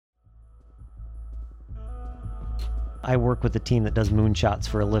I work with a team that does moonshots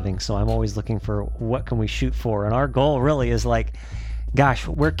for a living, so I'm always looking for what can we shoot for. And our goal really is like, gosh,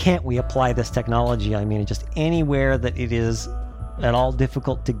 where can't we apply this technology? I mean, just anywhere that it is at all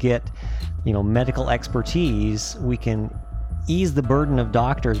difficult to get, medical expertise, we can ease the burden of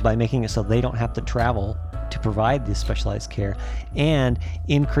doctors by making it so they don't have to travel to provide this specialized care, and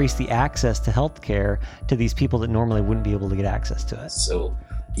increase the access to healthcare to these people that normally wouldn't be able to get access to it. So,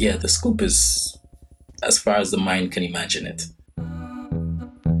 yeah, the scope is as far as the mind can imagine it.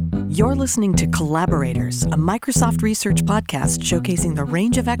 You're listening to Collaborators, a Microsoft research podcast showcasing the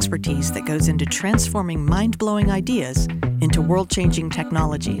range of expertise that goes into transforming mind-blowing ideas into world-changing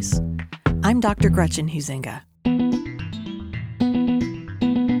technologies. I'm Dr. Gretchen Huizinga.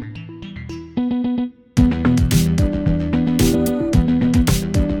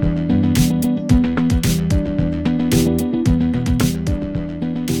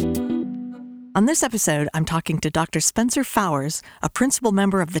 On this episode, I'm talking to Dr. Spencer Fowers, a principal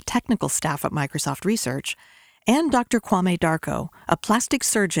member of the technical staff at Microsoft Research, and Dr. Kwame Darko, a plastic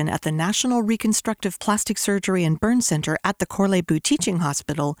surgeon at the National Reconstructive Plastic Surgery and Burn Center at the Korle-Bu Teaching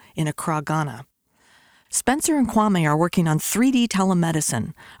Hospital in Accra, Ghana. Spencer and Kwame are working on 3D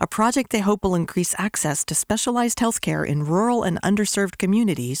telemedicine, a project they hope will increase access to specialized healthcare in rural and underserved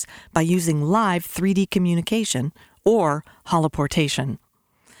communities by using live 3D communication, or holoportation.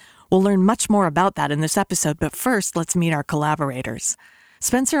 We'll learn much more about that in this episode, but first, let's meet our collaborators.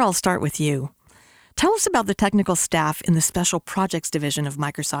 Spencer, I'll start with you. Tell us about the technical staff in the Special Projects Division of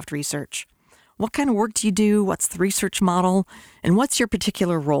Microsoft Research. What kind of work do you do? What's the research model? And what's your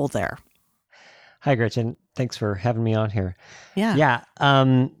particular role there? Hi, Gretchen. Thanks for having me on here. Yeah.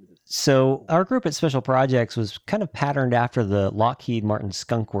 So our group at Special Projects was kind of patterned after the Lockheed Martin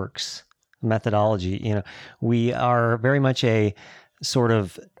Skunk Works methodology. We are very much a sort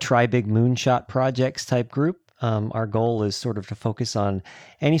of try big moonshot projects type group. Our goal is sort of to focus on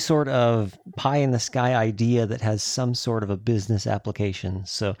any sort of pie in the sky idea that has some sort of a business application.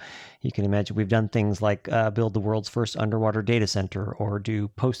 So you can imagine we've done things like build the world's first underwater data center, or do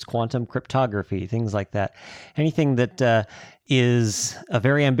post-quantum cryptography, things like that. Anything that is a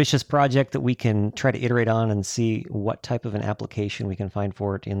very ambitious project that we can try to iterate on and see what type of an application we can find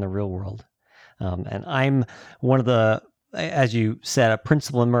for it in the real world. And I'm one of the, as you said, a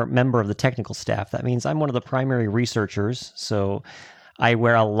principal member of the technical staff. That means I'm one of the primary researchers. So I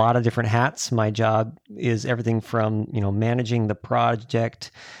wear a lot of different hats. My job is everything from, managing the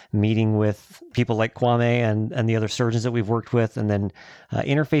project, meeting with people like Kwame and the other surgeons that we've worked with, and then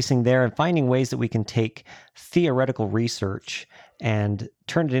interfacing there and finding ways that we can take theoretical research and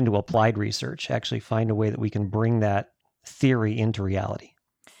turn it into applied research, actually find a way that we can bring that theory into reality.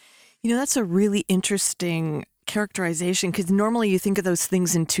 That's a really interesting characterization, because normally you think of those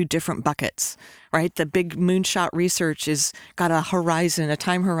things in two different buckets, right? The big moonshot research is got a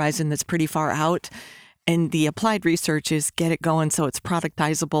time horizon that's pretty far out, and the applied research is get it going so it's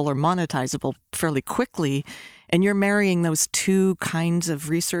productizable or monetizable fairly quickly, and you're marrying those two kinds of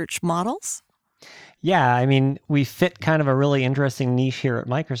research models? Yeah, I mean, we fit kind of a really interesting niche here at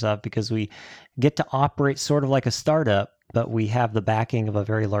Microsoft because we get to operate sort of like a startup, but we have the backing of a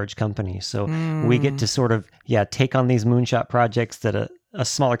very large company. So we get to sort of, take on these moonshot projects that a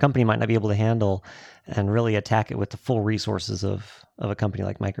smaller company might not be able to handle, and really attack it with the full resources of a company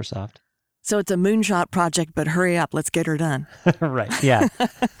like Microsoft. So it's a moonshot project, but hurry up, let's get her done. Right, yeah.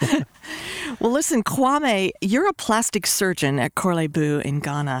 Well, listen, Kwame, you're a plastic surgeon at Korle-Bu in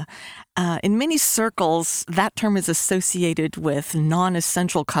Ghana. In many circles, that term is associated with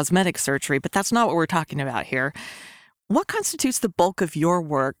non-essential cosmetic surgery, but that's not what we're talking about here. What constitutes the bulk of your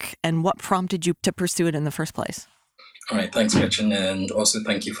work, and what prompted you to pursue it in the first place? All right, thanks, Gretchen, and also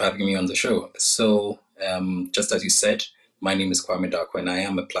thank you for having me on the show. So, just as you said, my name is Kwame Darko, and I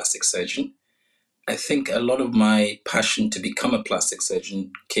am a plastic surgeon. I think a lot of my passion to become a plastic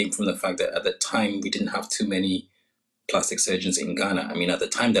surgeon came from the fact that at the time we didn't have too many plastic surgeons in Ghana. I mean, at the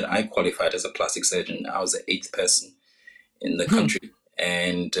time that I qualified as a plastic surgeon, I was the 8th person in the country.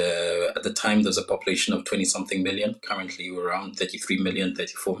 And at the time, there was a population of 20-something million. Currently, we're around 33 million,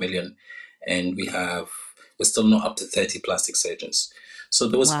 34 million. And we're still not up to 30 plastic surgeons. So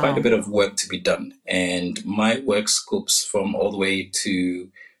there was quite a bit of work to be done. And my work scopes from all the way to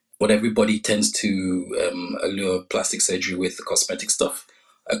what everybody tends to allure plastic surgery with, the cosmetic stuff,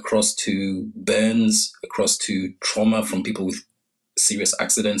 across to burns, across to trauma from people with serious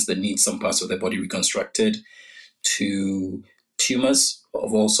accidents that need some parts of their body reconstructed, to tumors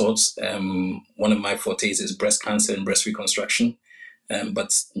of all sorts. One of my fortes is breast cancer and breast reconstruction,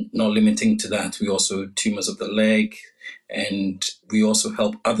 but not limiting to that. We also tumors of the leg, and we also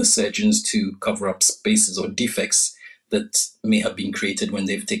help other surgeons to cover up spaces or defects that may have been created when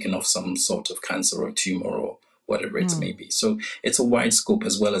they've taken off some sort of cancer or tumor or whatever it may be. So it's a wide scope,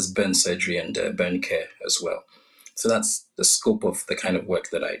 as well as burn surgery and burn care as well. So that's the scope of the kind of work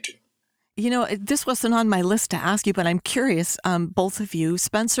that I do. You know, this wasn't on my list to ask you, but I'm curious, both of you.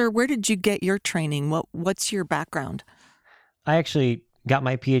 Spencer, where did you get your training? What's your background? I actually got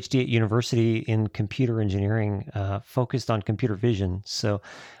my PhD at university in computer engineering, focused on computer vision. So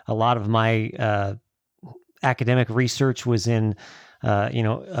a lot of my academic research was in,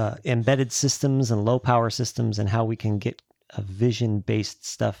 embedded systems and low power systems and how we can get vision-based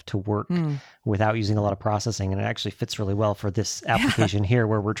stuff to work without using a lot of processing. And it actually fits really well for this application here,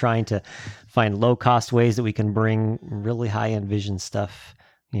 where we're trying to find low-cost ways that we can bring really high-end vision stuff,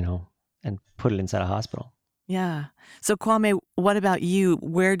 and put it inside a hospital. Yeah. So Kwame, what about you?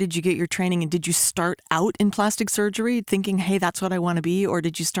 Where did you get your training? And did you start out in plastic surgery thinking, hey, that's what I want to be? Or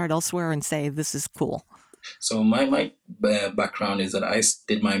did you start elsewhere and say, this is cool? So my background is that I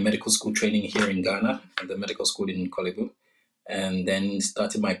did my medical school training here in Ghana, at the medical school in Korle Bu, and then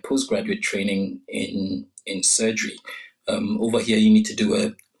started my postgraduate training in surgery. Over here, you need to do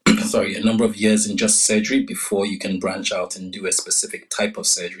a number of years in just surgery before you can branch out and do a specific type of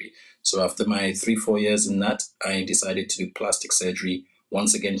surgery. So after my 3-4 years in that, I decided to do plastic surgery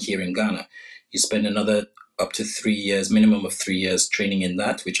once again here in Ghana. You spend another up to 3 years, minimum of 3 years training in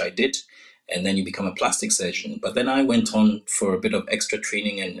that, which I did. And then you become a plastic surgeon. But then I went on for a bit of extra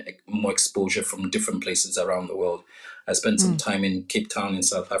training and more exposure from different places around the world. I spent some time in Cape Town in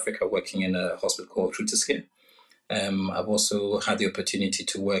South Africa working in a hospital called Rutiskia. I've also had the opportunity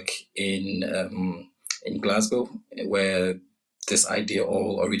to work in Glasgow, where this idea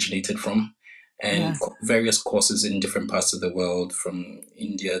all originated from, and various courses in different parts of the world, from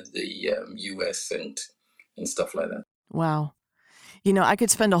India, the US, and stuff like that. Wow. You know, I could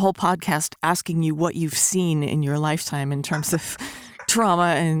spend a whole podcast asking you what you've seen in your lifetime in terms of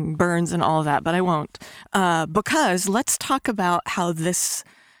trauma and burns and all of that, but I won't. Because let's talk about how this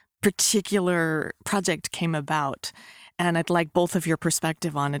particular project came about. And I'd like both of your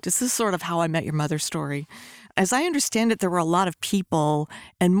perspective on it. This is sort of how I met your mother story. As I understand it, there were a lot of people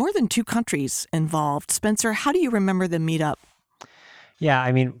and more than 2 countries involved. Spencer, how do you remember the meetup? Yeah,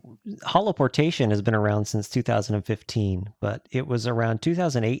 I mean, holoportation has been around since 2015, but it was around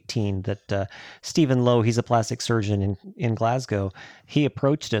 2018 that Stephen Lowe, he's a plastic surgeon in Glasgow, he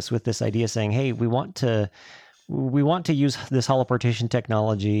approached us with this idea saying, hey, we want to use this holoportation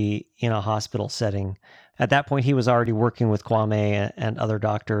technology in a hospital setting. At that point, he was already working with Kwame and other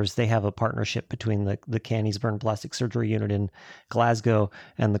doctors. They have a partnership between the Canningsburn Plastic Surgery Unit in Glasgow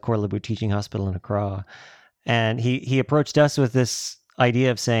and the Korle Bu Teaching Hospital in Accra. And he approached us with this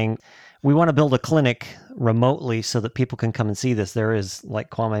idea of saying, we want to build a clinic remotely so that people can come and see this. There is, like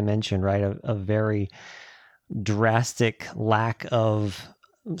Kwame mentioned, right, a very drastic lack of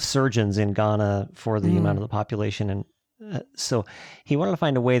surgeons in Ghana for the amount of the population. And so he wanted to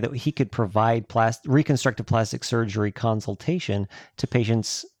find a way that he could provide reconstructive plastic surgery consultation to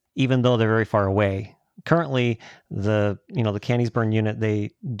patients, even though they're very far away. Currently, the Canningsburn unit,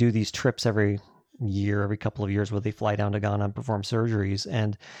 they do these trips every couple of years, where they fly down to Ghana and perform surgeries.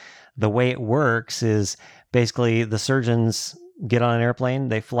 And the way it works is basically the surgeons get on an airplane,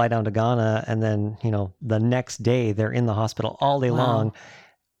 they fly down to Ghana, and then, the next day they're in the hospital all day long,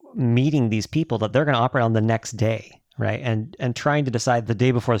 meeting these people that they're going to operate on the next day, right? And trying to decide the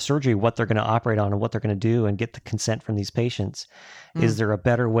day before the surgery what they're going to operate on and what they're going to do, and get the consent from these patients. Is there a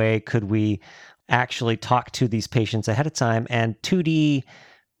better way? Could we actually talk to these patients ahead of time? And 2D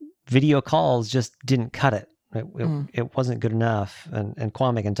video calls just didn't cut it. It wasn't good enough. And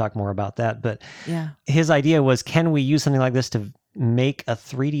Kwame can talk more about that. But his idea was, can we use something like this to make a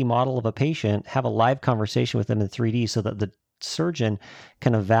 3D model of a patient, have a live conversation with them in 3D so that the surgeon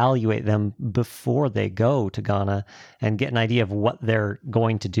can evaluate them before they go to Ghana and get an idea of what they're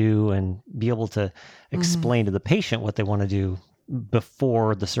going to do, and be able to explain to the patient what they want to do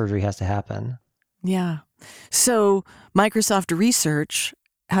before the surgery has to happen. Yeah. So Microsoft Research,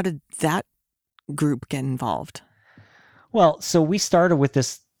 how did that group get involved? Well, so we started with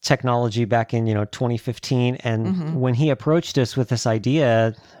this technology back in 2015, and when he approached us with this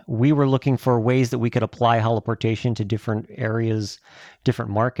idea, we were looking for ways that we could apply holoportation to different areas,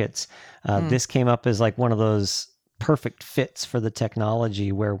 different markets. This came up as like one of those perfect fits for the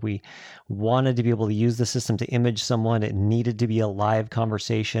technology, where we wanted to be able to use the system to image someone. It needed to be a live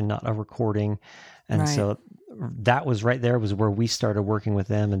conversation, not a recording. And so that was right there was where we started working with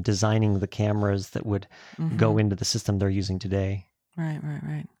them and designing the cameras that would go into the system they're using today.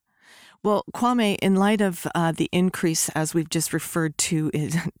 Right. Well, Kwame, in light of the increase, as we've just referred to, in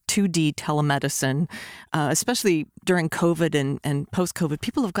 2D telemedicine, especially during COVID and post-COVID,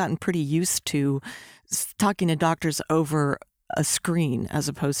 people have gotten pretty used to talking to doctors over a screen as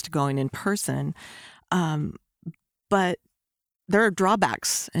opposed to going in person. But there are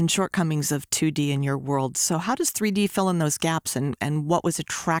drawbacks and shortcomings of 2D in your world. So how does 3D fill in those gaps, and what was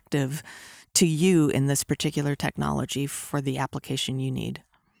attractive to you in this particular technology for the application you need?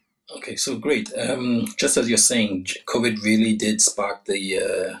 Okay, so great. Just as you're saying, COVID really did spark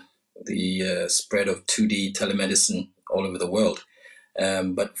the spread of 2D telemedicine all over the world.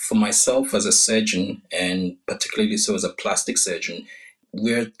 But for myself as a surgeon, and particularly so as a plastic surgeon,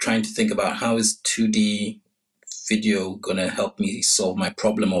 we're trying to think about how is 2D video going to help me solve my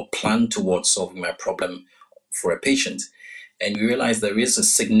problem or plan towards solving my problem for a patient. And we realize there is a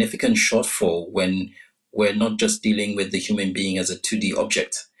significant shortfall when we're not just dealing with the human being as a 2D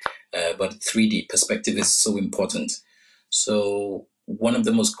object, but 3D perspective is so important. So one of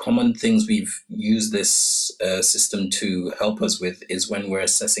the most common things we've used this system to help us with is when we're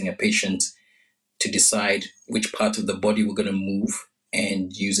assessing a patient to decide which part of the body we're going to move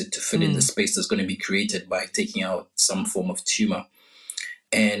and use it to fill in the space that's going to be created by taking out some form of tumor.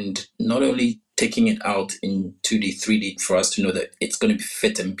 And not only taking it out in 2D, 3D for us to know that it's going to be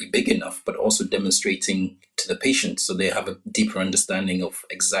fit and be big enough, but also demonstrating to the patient so they have a deeper understanding of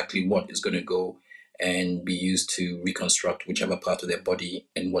exactly what is going to go and be used to reconstruct whichever part of their body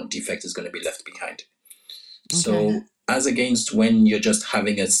and what defect is going to be left behind. Okay. So as against when you're just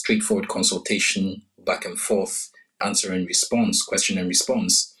having a straightforward consultation back and forth, answer and response, question and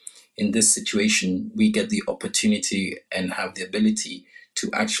response, in this situation, we get the opportunity and have the ability to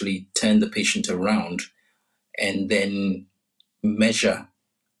actually turn the patient around and then measure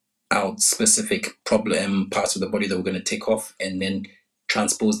out specific problem parts of the body that we're going to take off and then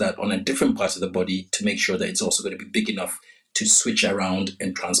transpose that on a different part of the body to make sure that it's also going to be big enough to switch around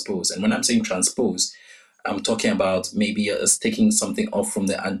and transpose. And when I'm saying transpose, I'm talking about maybe us taking something off from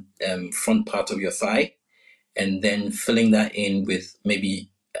the front part of your thigh and then filling that in with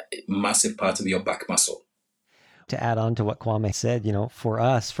maybe a massive part of your back muscle. To add on to what Kwame said, for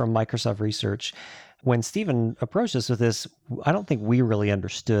us from Microsoft Research, when Stephen approached us with this, I don't think we really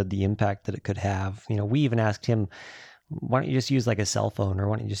understood the impact that it could have. We even asked him, why don't you just use like a cell phone, or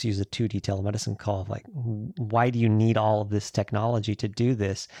why don't you just use a 2D telemedicine call? Like, why do you need all of this technology to do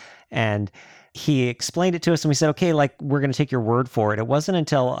this? And he explained it to us and we said, okay, like, we're going to take your word for it. It wasn't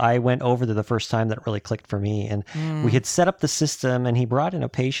until I went over there the first time that it really clicked for me. And we had set up the system, and he brought in a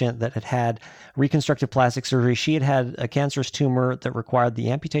patient that had had reconstructive plastic surgery. She had had a cancerous tumor that required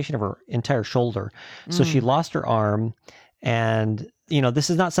the amputation of her entire shoulder. So she lost her arm. And this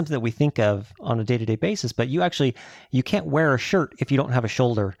is not something that we think of on a day-to-day basis, but you can't wear a shirt if you don't have a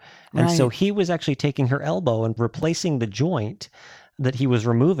shoulder. And so he was actually taking her elbow and replacing the joint that he was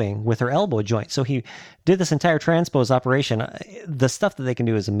removing with her elbow joint. So he did this entire transpose operation. The stuff that they can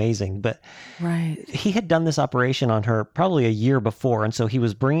do is amazing, but he had done this operation on her probably a year before. And so he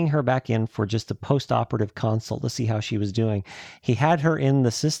was bringing her back in for just a post-operative consult to see how she was doing. He had her in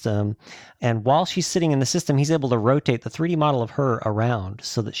the system, and while she's sitting in the system, he's able to rotate the 3D model of her around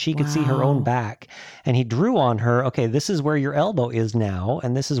so that she could see her own back. And he drew on her, okay, this is where your elbow is now,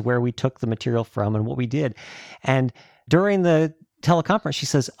 and this is where we took the material from and what we did. And during the teleconference, she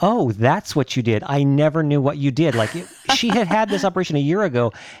says, oh, that's what you did. I never knew what you did. Like, she had this operation a year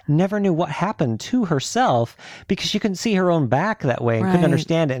ago, never knew what happened to herself because she couldn't see her own back that way and couldn't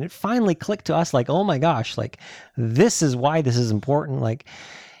understand it. And it finally clicked to us like, oh my gosh, like, this is why this is important. Like,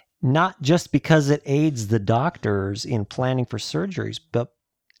 not just because it aids the doctors in planning for surgeries, but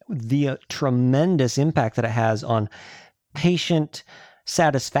the tremendous impact that it has on patient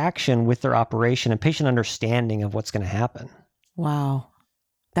satisfaction with their operation and patient understanding of what's going to happen. Wow.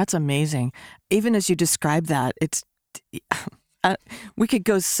 That's amazing. Even as you describe that, it's we could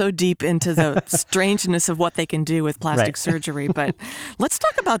go so deep into the strangeness of what they can do with plastic surgery, but let's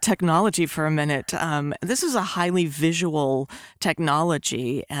talk about technology for a minute. This is a highly visual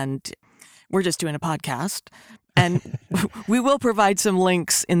technology, and we're just doing a podcast. And we will provide some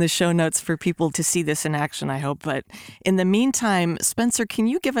links in the show notes for people to see this in action, I hope. But in the meantime, Spencer, can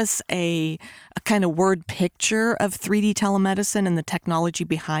you give us a kind of word picture of 3D telemedicine and the technology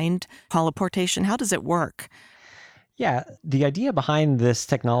behind holoportation? How does it work? Yeah, the idea behind this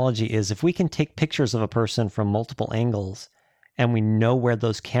technology is if we can take pictures of a person from multiple angles and we know where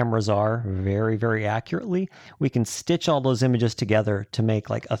those cameras are very, very accurately, we can stitch all those images together to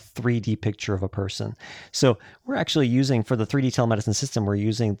make like a 3D picture of a person. So we're actually using, for the 3D telemedicine system, we're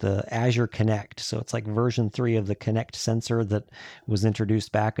using the Azure Connect. So it's like version 3 of the Connect sensor that was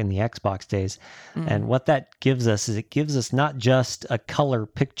introduced back in the Xbox days. And what that gives us is it gives us not just a color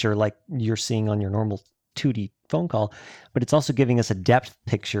picture like you're seeing on your normal 2D phone call, but it's also giving us a depth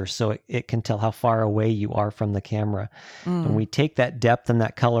picture, so it can tell how far away you are from the camera. And we take that depth and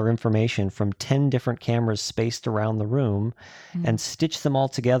that color information from 10 different cameras spaced around the room and stitch them all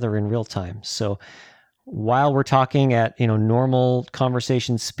together in real time. So while we're talking at normal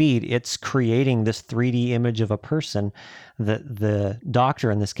conversation speed, it's creating this 3D image of a person that the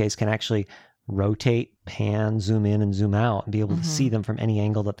doctor in this case can actually rotate, pan, zoom in, and zoom out, and be able to see them from any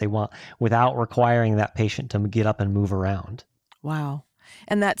angle that they want without requiring that patient to get up and move around. Wow.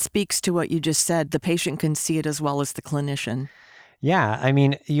 And that speaks to what you just said. The patient can see it as well as the clinician. Yeah. I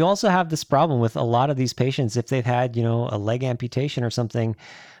mean, you also have this problem with a lot of these patients, if they've had, a leg amputation or something.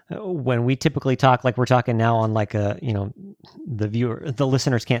 When we typically talk, like we're talking now on like the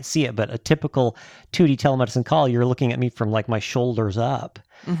listeners can't see it, but a typical 2D telemedicine call, you're looking at me from like my shoulders up.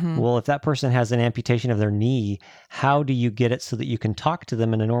 Well, if that person has an amputation of their knee, how do you get it so that you can talk to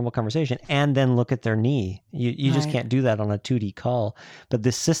them in a normal conversation and then look at their knee? You just can't do that on a 2D call. But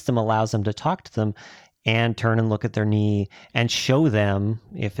this system allows them to talk to them and turn and look at their knee and show them,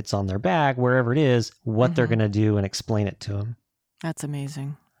 if it's on their back, wherever it is, what they're going to do and explain it to them. That's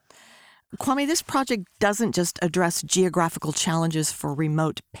amazing. Kwame, this project doesn't just address geographical challenges for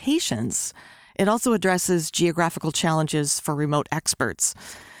remote patients. It also addresses geographical challenges for remote experts.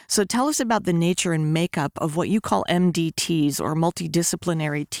 So tell us about the nature and makeup of what you call MDTs, or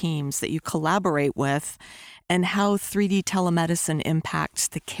multidisciplinary teams, that you collaborate with, and how 3D telemedicine impacts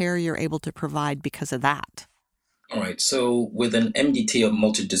the care you're able to provide because of that. All right. So with an MDT, or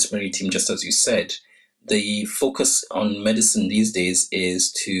multidisciplinary team, just as you said, the focus on medicine these days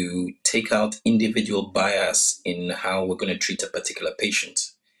is to take out individual bias in how we're going to treat a particular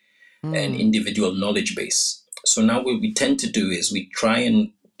patient, an individual knowledge base. So now what we tend to do is we try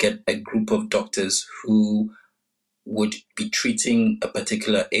and get a group of doctors who would be treating a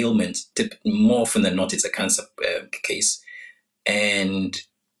particular ailment. More often than not, it's a cancer case. And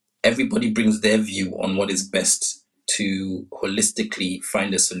everybody brings their view on what is best to holistically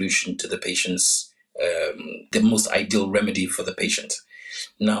find a solution to the patient's the most ideal remedy for the patient.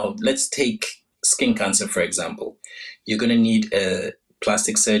 Now, let's take skin cancer, for example. You're going to need a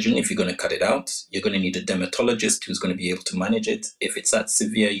plastic surgeon if you're going to cut it out. You're going to need a dermatologist who's going to be able to manage it. If it's that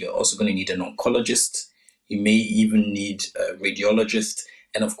severe, you're also going to need an oncologist. You may even need a radiologist,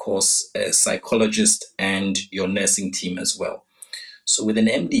 and of course, a psychologist and your nursing team as well. So with an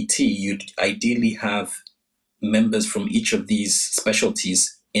MDT, you'd ideally have members from each of these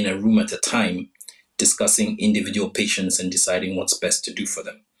specialties in a room at a time, discussing individual patients and deciding what's best to do for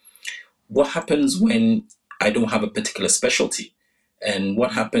them. What happens when I don't have a particular specialty? And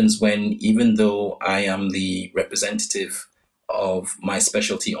what happens when, even though I am the representative of my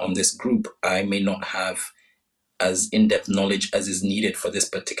specialty on this group, I may not have as in-depth knowledge as is needed for this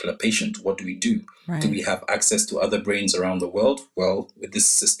particular patient? What do we do? Right. Do we have access to other brains around the world? Well, with this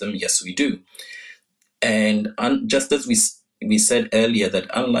system, yes, we do. And just as we said earlier, that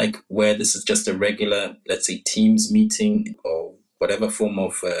unlike where this is just a regular, let's say, Teams meeting or whatever form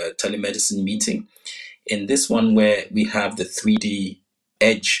of telemedicine meeting, in this one where we have the 3D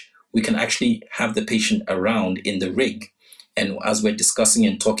edge, we can actually have the patient around in the rig. And as we're discussing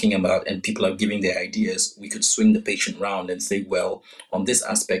and talking about, and people are giving their ideas, we could swing the patient around and say, well, on this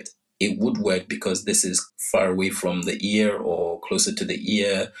aspect, it would work because this is far away from the ear or closer to the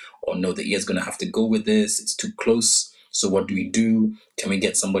ear, or no, the ear is going to have to go with this. It's too close. So what do we do? Can we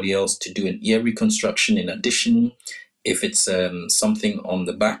get somebody else to do an ear reconstruction in addition? If it's something on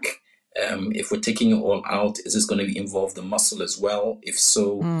the back, if we're taking it all out, is this going to involve the muscle as well? If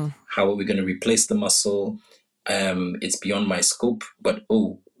so, how are we going to replace the muscle? It's beyond my scope, but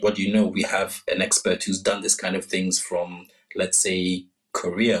what do you know? We have an expert who's done this kind of things from, let's say,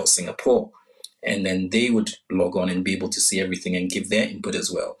 Korea or Singapore, and then they would log on and be able to see everything and give their input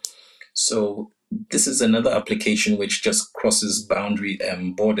as well. So this is another application which just crosses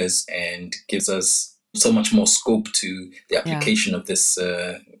borders and gives us so much more scope to the application of this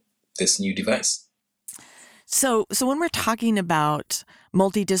this new device. So when we're talking about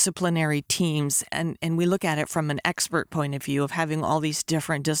multidisciplinary teams, and we look at it from an expert point of view of having all these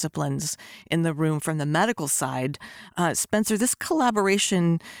different disciplines in the room from the medical side, Spencer, this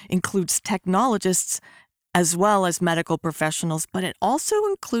collaboration includes technologists as well as medical professionals, but it also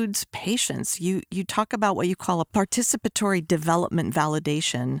includes patients. You talk about what you call a participatory development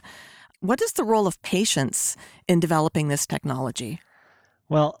validation. What is the role of patients in developing this technology?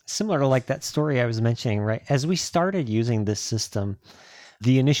 Well, similar to like that story I was mentioning, right? As we started using this system,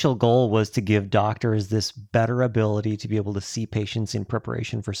 the initial goal was to give doctors this better ability to be able to see patients in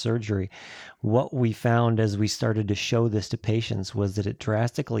preparation for surgery. What we found as we started to show this to patients was that it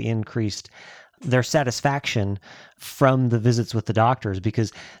drastically increased their satisfaction from the visits with the doctors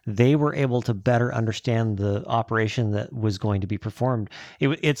because they were able to better understand the operation that was going to be performed.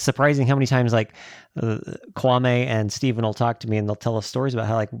 It's surprising how many times like Kwame and Stephen will talk to me and they'll tell us stories about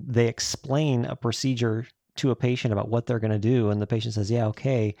how like they explain a procedure to a patient about what they're going to do, and the patient says, yeah,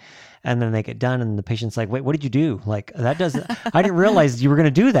 okay, and then they get done and the patient's like, wait, what did you do? Like, that doesn't, I didn't realize you were going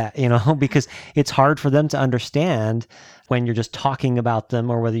to do that, because it's hard for them to understand when you're just talking about them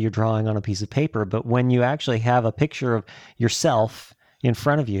or whether you're drawing on a piece of paper. But when you actually have a picture of yourself in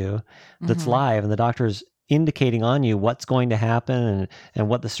front of you that's live and the doctor's indicating on you what's going to happen and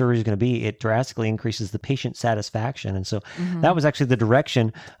what the surgery is going to be, it drastically increases the patient satisfaction. And so that was actually the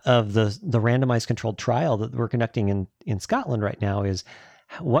direction of the randomized controlled trial that we're conducting in Scotland right now, is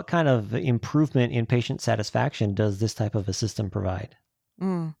what kind of improvement in patient satisfaction does this type of a system provide?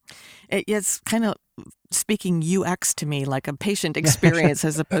 It's kind of speaking UX to me, like a patient experience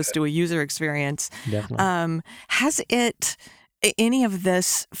as opposed to a user experience. Definitely. Has any of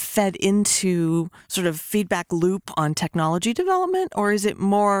this fed into sort of feedback loop on technology development, or is it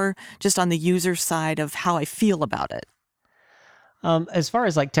more just on the user side of how I feel about it? As far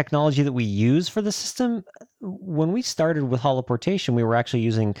as like technology that we use for the system, when we started with holoportation, we were actually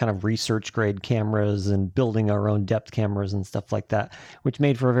using kind of research grade cameras and building our own depth cameras and stuff like that, which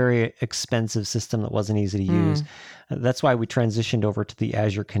made for a very expensive system that wasn't easy to use. That's why we transitioned over to the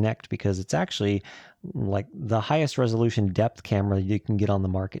Azure Connect, because it's actually like the highest resolution depth camera you can get on the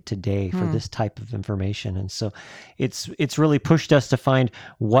market today for this type of information. And so it's really pushed us to find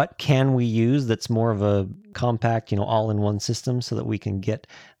what can we use that's more of a compact, all-in-one system so that we can get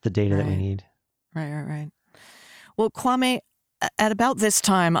the data that we need. Right. Well, Kwame, at about this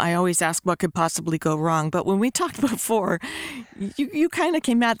time, I always ask what could possibly go wrong. But when we talked before, you kind of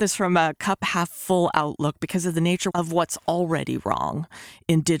came at this from a cup half full outlook because of the nature of what's already wrong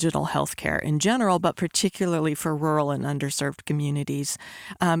in digital healthcare in general, but particularly for rural and underserved communities.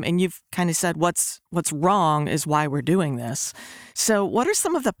 And you've kind of said what's wrong is why we're doing this. So what are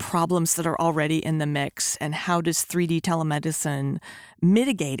some of the problems that are already in the mix, and how does 3D telemedicine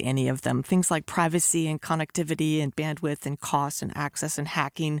mitigate any of them? Things like privacy and connectivity and bandwidth and cost and access and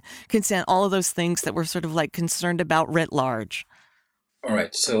hacking, consent, all of those things that we're sort of like concerned about writ large. All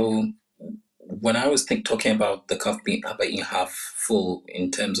right. So when I was talking about the cup being half full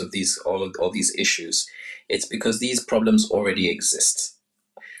in terms of all these issues, it's because these problems already exist.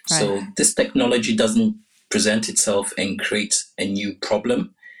 Right. So this technology doesn't present itself and create a new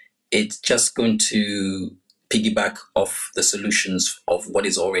problem. It's just going to piggyback off the solutions of what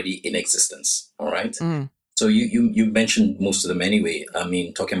is already in existence. All right. So you mentioned most of them anyway. I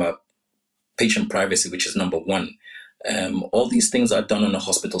mean, talking about patient privacy, which is number one. All these things are done on a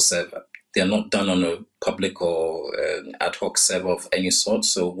hospital server. They are not done on a public or ad hoc server of any sort.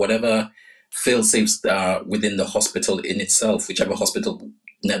 So whatever fail-safes are within the hospital in itself, whichever hospital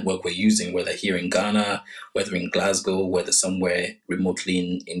network we're using, whether here in Ghana, whether in Glasgow, whether somewhere remotely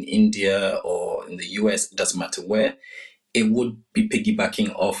in India or in the US, it doesn't matter where, it would be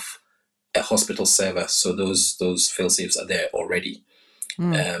piggybacking off a hospital server. So those fail-safes are there already.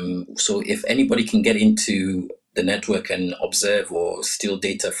 So if anybody can get into the network and observe or steal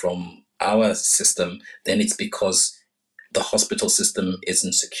data from our system, then it's because the hospital system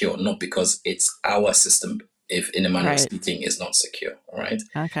isn't secure, not because it's our system, if in a manner of speaking, is not secure. All right.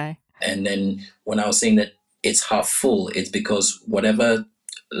 Okay. And then when I was saying that it's half full, it's because whatever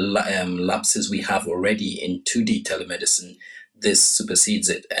lapses we have already in 2D telemedicine, this supersedes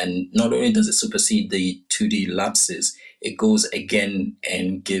it. And not only does it supersede the 2D lapses, it goes again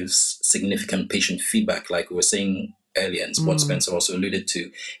and gives significant patient feedback, like we were saying earlier, and what Spencer also alluded to,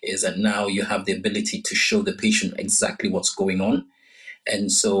 is that now you have the ability to show the patient exactly what's going on.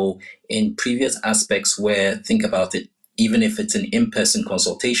 And so in previous aspects where, think about it, even if it's an in-person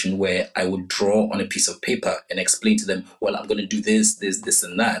consultation where I would draw on a piece of paper and explain to them, well, I'm going to do this,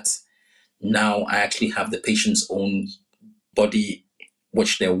 and that. Now I actually have the patient's own body,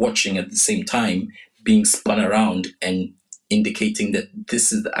 which they're watching at the same time, being spun around and indicating that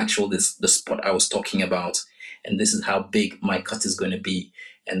this is the spot I was talking about. And this is how big my cut is going to be.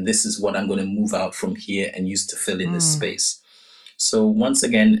 And this is what I'm going to move out from here and use to fill in this space. So once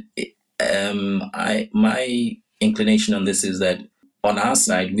again, My inclination on this is that on our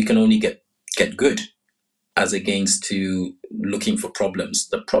side, we can only get good as against to looking for problems.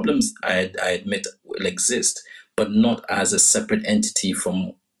 The problems, I admit, will exist, but not as a separate entity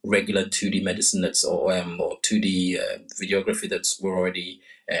from regular 2D medicine or 2D videography that's we're already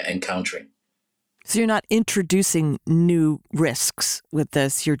encountering. So you're not introducing new risks with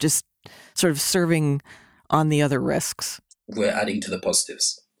this. You're just sort of serving on the other risks. We're adding to the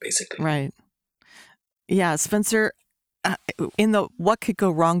positives, basically. Right. Yeah, Spencer, in the what could go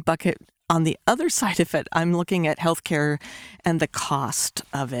wrong bucket, on the other side of it, I'm looking at healthcare and the cost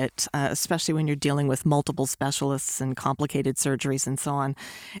of it, especially when you're dealing with multiple specialists and complicated surgeries and so on.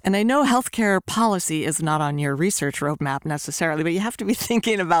 And I know healthcare policy is not on your research roadmap necessarily, but you have to be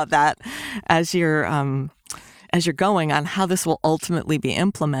thinking about that as you're going on how this will ultimately be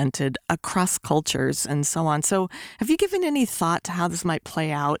implemented across cultures and so on. So have you given any thought to how this might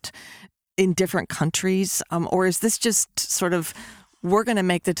play out in different countries? Or is this just sort of, we're going to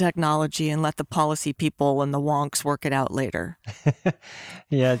make the technology and let the policy people and the wonks work it out later?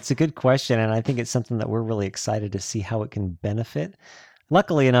 Yeah, it's a good question. And I think it's something that we're really excited to see how it can benefit.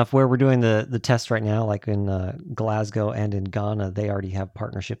 Luckily enough, where we're doing the test right now, like in Glasgow and in Ghana, they already have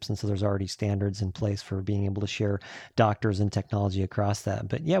partnerships. And so there's already standards in place for being able to share doctors and technology across that.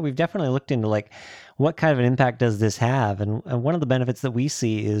 But yeah, we've definitely looked into like what kind of an impact does this have? And one of the benefits that we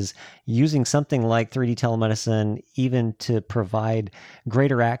see is using something like 3D telemedicine even to provide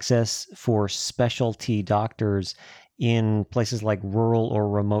greater access for specialty doctors in places like rural or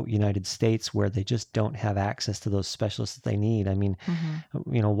remote United States where they just don't have access to those specialists that they need. I mean,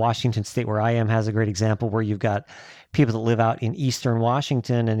 Washington State, where I am, has a great example where you've got people that live out in Eastern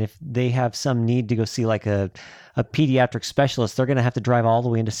Washington, and if they have some need to go see like a pediatric specialist, they're going to have to drive all the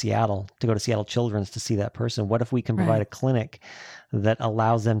way into Seattle to go to Seattle Children's to see that person. What if we can provide a clinic that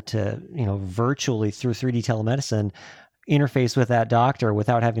allows them to, virtually through 3D telemedicine, interface with that doctor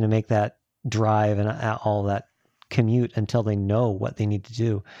without having to make that drive and all that commute until they know what they need to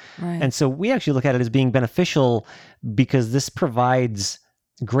do. Right. And so we actually look at it as being beneficial because this provides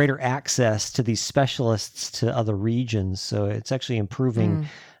greater access to these specialists to other regions. So it's actually improving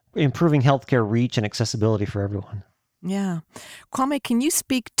healthcare reach and accessibility for everyone. Yeah. Kwame, can you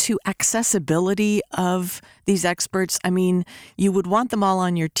speak to accessibility of these experts? I mean, you would want them all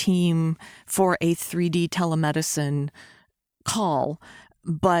on your team for a 3D telemedicine call,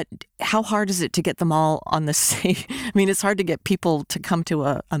 but how hard is it to get them all on the same? I mean, it's hard to get people to come to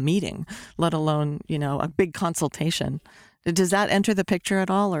a meeting, let alone, a big consultation. Does that enter the picture at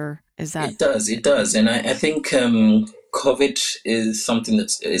all, or is that? It does. And I think COVID is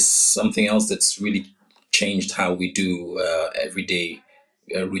something else that's really changed how we do everyday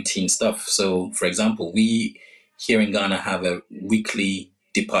routine stuff. So, for example, we here in Ghana have a weekly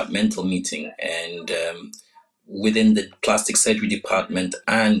departmental meeting, and within the plastic surgery department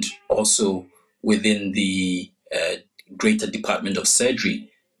and also within the greater department of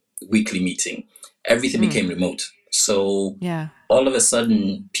surgery weekly meeting, everything became remote. So all of a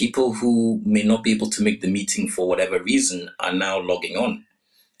sudden, people who may not be able to make the meeting for whatever reason are now logging on.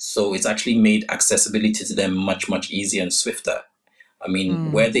 So it's actually made accessibility to them much, much easier and swifter. I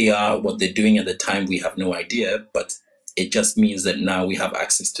mean, where they are, what they're doing at the time, we have no idea, but it just means that now we have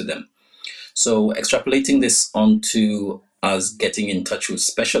access to them. So extrapolating this onto us getting in touch with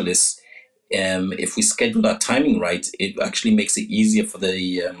specialists, if we schedule our timing right, it actually makes it easier for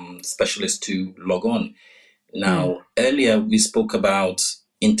the specialist to log on. Now, earlier we spoke about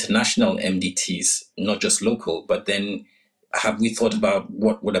international MDTs, not just local, but then have we thought about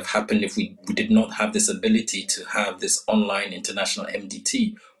what would have happened if we did not have this ability to have this online international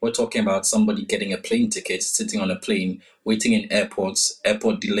MDT? We're talking about somebody getting a plane ticket, sitting on a plane, waiting in airports,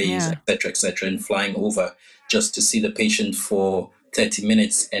 airport delays, etc., and flying over just to see the patient for 30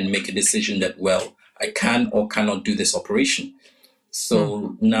 minutes and make a decision that, well, I can or cannot do this operation.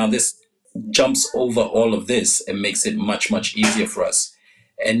 So now this jumps over all of this and makes it much, much easier for us.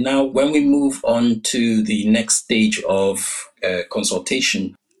 And now when we move on to the next stage of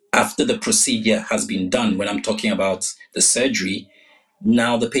consultation, after the procedure has been done, when I'm talking about the surgery,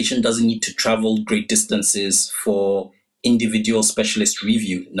 now the patient doesn't need to travel great distances for individual specialist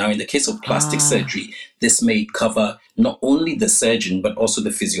review. Now, in the case of plastic surgery, this may cover not only the surgeon, but also the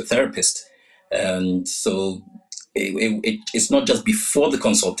physiotherapist. And so it's not just before the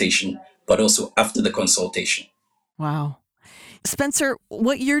consultation, but also after the consultation. Wow. Spencer,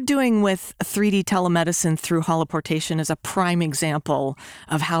 what you're doing with 3D telemedicine through holoportation is a prime example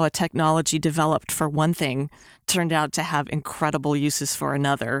of how a technology developed for one thing turned out to have incredible uses for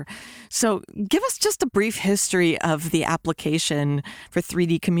another. So give us just a brief history of the application for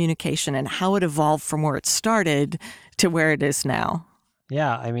 3D communication and how it evolved from where it started to where it is now.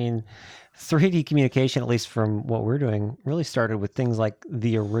 Yeah, I mean, 3D communication, at least from what we're doing, really started with things like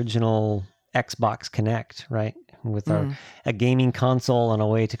the original Xbox Connect, right? With a gaming console and a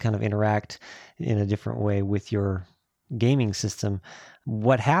way to kind of interact in a different way with your gaming system.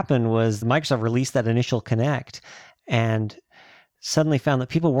 What happened was Microsoft released that initial Connect and suddenly found that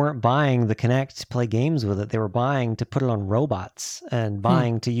people weren't buying the Connect to play games with it. They were buying to put it on robots and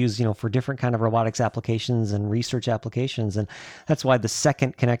buying to use, for different kind of robotics applications and research applications. And that's why the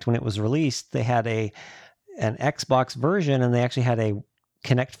second Connect, when it was released, they had an Xbox version, and they actually had a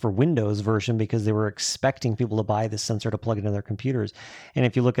Connect for Windows version because they were expecting people to buy this sensor to plug it into their computers. And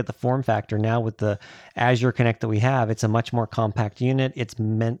if you look at the form factor now with the Azure Connect that we have, it's a much more compact unit. It's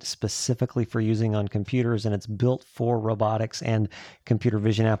meant specifically for using on computers, and it's built for robotics and computer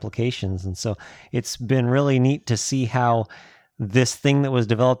vision applications. And so it's been really neat to see how this thing that was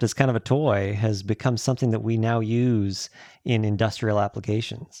developed as kind of a toy has become something that we now use in industrial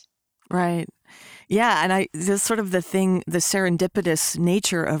applications. Right. Yeah, and this sort of the serendipitous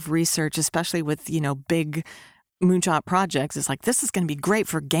nature of research, especially with, big moonshot projects, is like, this is going to be great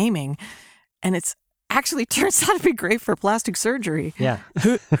for gaming. And it's actually turns out to be great for plastic surgery. Yeah.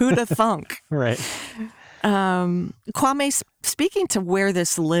 Who'd have thunk? Right. Kwame, speaking to where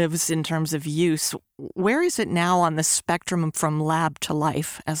this lives in terms of use, where is it now on the spectrum from lab to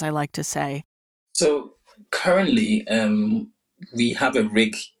life, as I like to say? So currently, we have a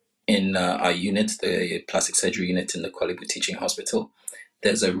rig in our unit, the plastic surgery unit in the Collaborators Teaching Hospital.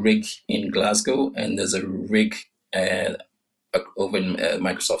 There's a rig in Glasgow, and there's a rig over in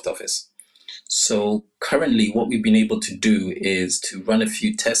Microsoft Office. So currently what we've been able to do is to run a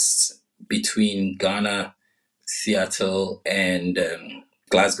few tests between Ghana, Seattle, and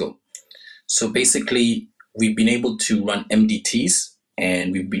Glasgow. So basically, we've been able to run MDTs,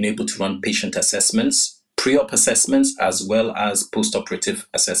 and we've been able to run patient assessments, pre-op assessments, as well as post-operative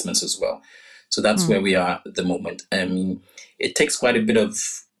assessments as well. So that's where we are at the moment. It takes quite a bit of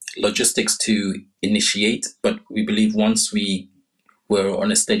logistics to initiate, but we believe once we were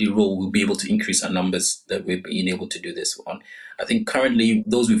on a steady roll, we'll be able to increase our numbers that we've been able to do this on. I think currently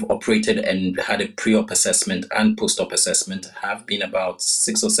those we've operated and had a pre-op assessment and post-op assessment have been about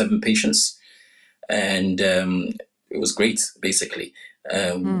 6 or 7 patients. And it was great, basically.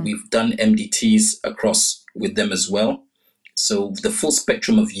 We've done MDTs across with them as well. So the full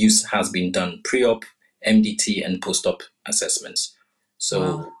spectrum of use has been done: pre-op, MDT, and post-op assessments.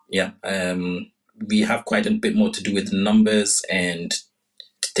 So we have quite a bit more to do with the numbers and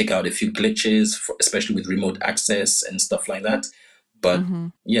to take out a few glitches, especially with remote access and stuff like that. But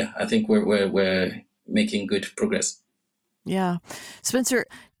I think we're making good progress. Yeah. Spencer,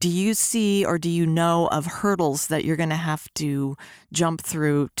 do you see or do you know of hurdles that you're going to have to jump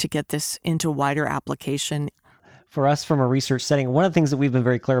through to get this into wider application? For us, from a research setting, one of the things that we've been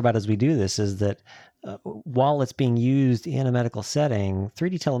very clear about as we do this is that while it's being used in a medical setting,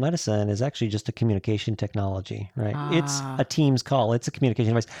 3D telemedicine is actually just a communication technology, right? It's a Teams call. It's a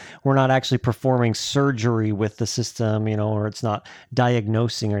communication device. We're not actually performing surgery with the system, or it's not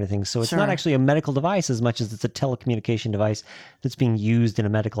diagnosing or anything. So it's not actually a medical device as much as it's a telecommunication device that's being used in a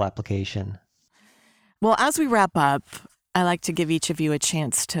medical application. Well, as we wrap up, I like to give each of you a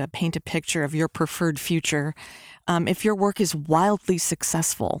chance to paint a picture of your preferred future. If your work is wildly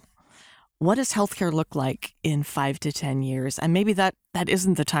successful, what does healthcare look like in 5 to 10 years? And maybe that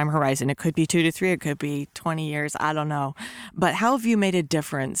isn't the time horizon. It could be 2 to 3, it could be 20 years, I don't know. But how have you made a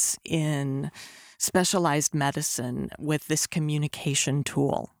difference in specialized medicine with this communication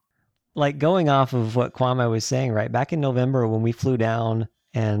tool? Like going off of what Kwame was saying, right? Back in November when we flew down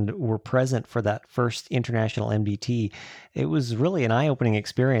and were present for that first international MDT, it was really an eye-opening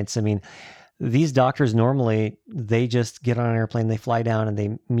experience. I mean, these doctors normally, they just get on an airplane, they fly down, and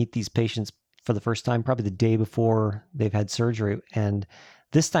they meet these patients for the first time, probably the day before they've had surgery. And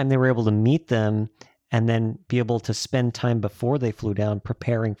this time they were able to meet them and then be able to spend time before they flew down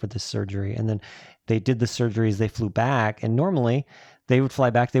preparing for this surgery. And then they did the surgeries, they flew back, and normally they would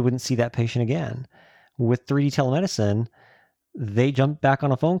fly back, they wouldn't see that patient again. With 3D telemedicine, they jumped back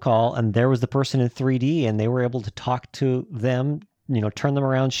on a phone call and there was the person in 3D, and they were able to talk to them, turn them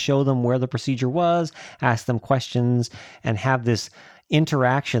around, show them where the procedure was, ask them questions, and have this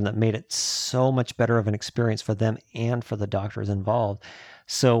interaction that made it so much better of an experience for them and for the doctors involved.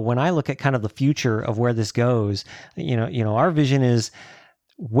 So when I look at kind of the future of where this goes, our vision is,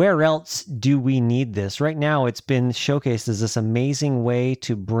 where else do we need this? Right now, it's been showcased as this amazing way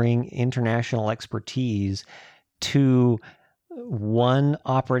to bring international expertise to one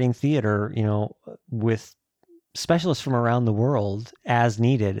operating theater, with specialists from around the world as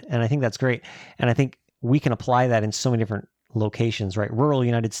needed. And I think that's great. And I think we can apply that in so many different locations, right? Rural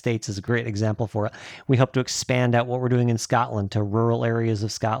United States is a great example for it. We hope to expand out what we're doing in Scotland to rural areas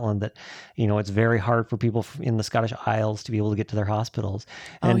of Scotland that, it's very hard for people in the Scottish Isles to be able to get to their hospitals.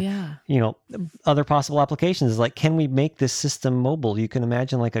 And, other possible applications is like, can we make this system mobile? You can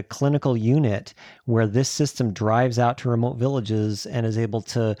imagine like a clinical unit where this system drives out to remote villages and is able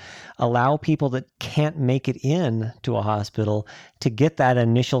to allow people that can't make it in to a hospital to get that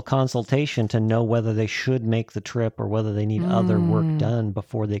initial consultation to know whether they should make the trip or whether they need other work done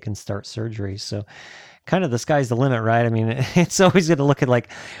before they can start surgery. So kind of the sky's the limit, right? I mean, it's always going to look at like,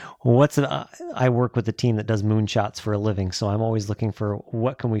 I work with a team that does moonshots for a living. So I'm always looking for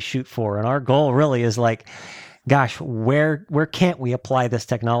what can we shoot for? And our goal really is like, gosh, where can't we apply this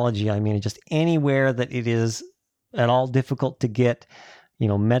technology? I mean, just anywhere that it is at all difficult to get,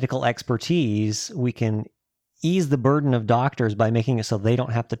 medical expertise, we can ease the burden of doctors by making it so they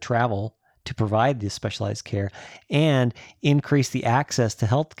don't have to travel to provide this specialized care, and increase the access to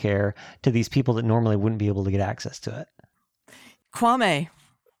healthcare to these people that normally wouldn't be able to get access to it. Kwame,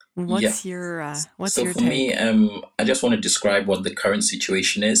 what's your take? For me, I just want to describe what the current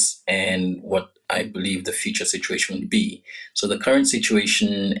situation is and what I believe the future situation would be. So the current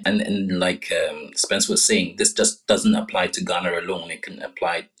situation, and like Spencer was saying, this just doesn't apply to Ghana alone. It can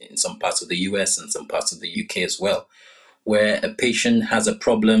apply in some parts of the US and some parts of the UK as well, where a patient has a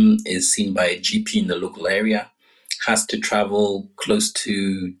problem, is seen by a GP in the local area, has to travel close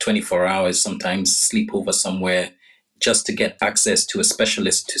to 24 hours, sometimes sleep over somewhere just to get access to a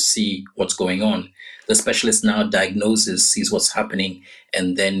specialist to see what's going on. The specialist now diagnoses, sees what's happening,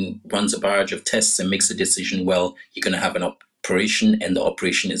 and then runs a barrage of tests and makes a decision, well, you're going to have an operation, and the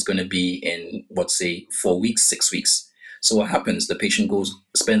operation is going to be in, 4 weeks, 6 weeks. So what happens? The patient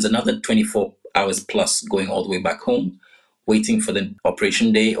spends another 24 hours plus going all the way back home, waiting for the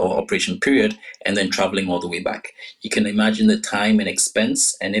operation day or operation period, and then traveling all the way back. You can imagine the time and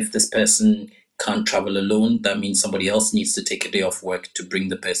expense. And if this person can't travel alone, that means somebody else needs to take a day off work to bring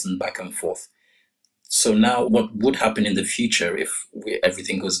the person back and forth. So now what would happen in the future if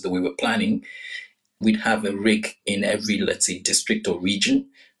everything goes the way we're planning, we'd have a rig in every, let's say, district or region.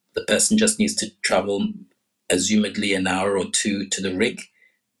 The person just needs to travel, assumedly an hour or two to the rig,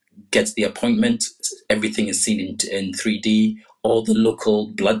 gets the appointment, everything is seen in 3D, all the local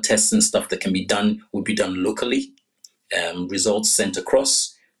blood tests and stuff that can be done would be done locally, results sent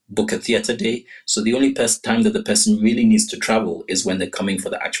across, book a theater day. So the only time that the person really needs to travel is when they're coming for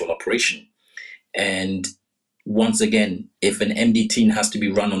the actual operation. And once again, if an MD team has to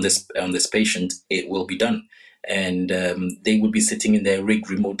be run on this patient, it will be done. And they would be sitting in their rig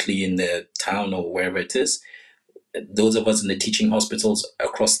remotely in the town or wherever it is. Those of us in the teaching hospitals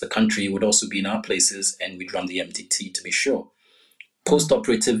across the country would also be in our places, and we'd run the MDT to be sure.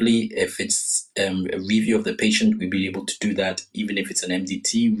 Post-operatively, if it's a review of the patient, we'd be able to do that. Even if it's an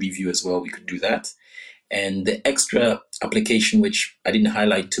MDT review as well, we could do that. And the extra application, which I didn't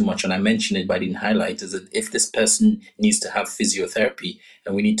highlight too much, and I mentioned it, but I didn't highlight, is that if this person needs to have physiotherapy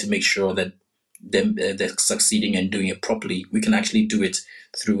and we need to make sure that they're succeeding and doing it properly, we can actually do it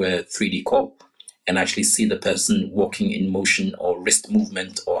through a 3D call and actually see the person walking in motion, or wrist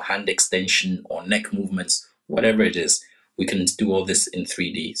movement, or hand extension, or neck movements, whatever it is. We can do all this in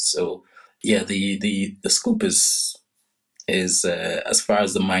 3D. So yeah, the scope is as far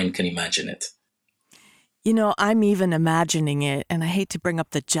as the mind can imagine it. I'm even imagining it, and I hate to bring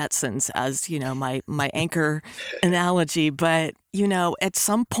up the Jetsons as, my anchor analogy, but, at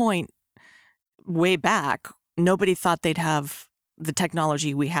some point way back, nobody thought they'd have the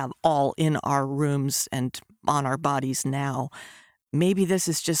technology we have all in our rooms and on our bodies now. Maybe this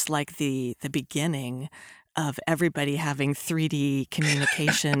is just like the beginning of everybody having 3D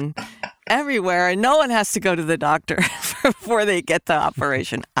communication everywhere, and no one has to go to the doctor before they get the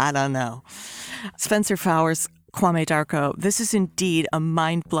operation. I don't know. Spencer Fowers, Kwame Darko, this is indeed a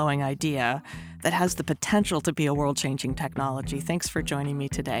mind-blowing idea that has the potential to be a world-changing technology. Thanks for joining me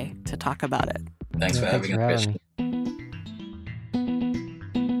today to talk about it. Thanks for having me.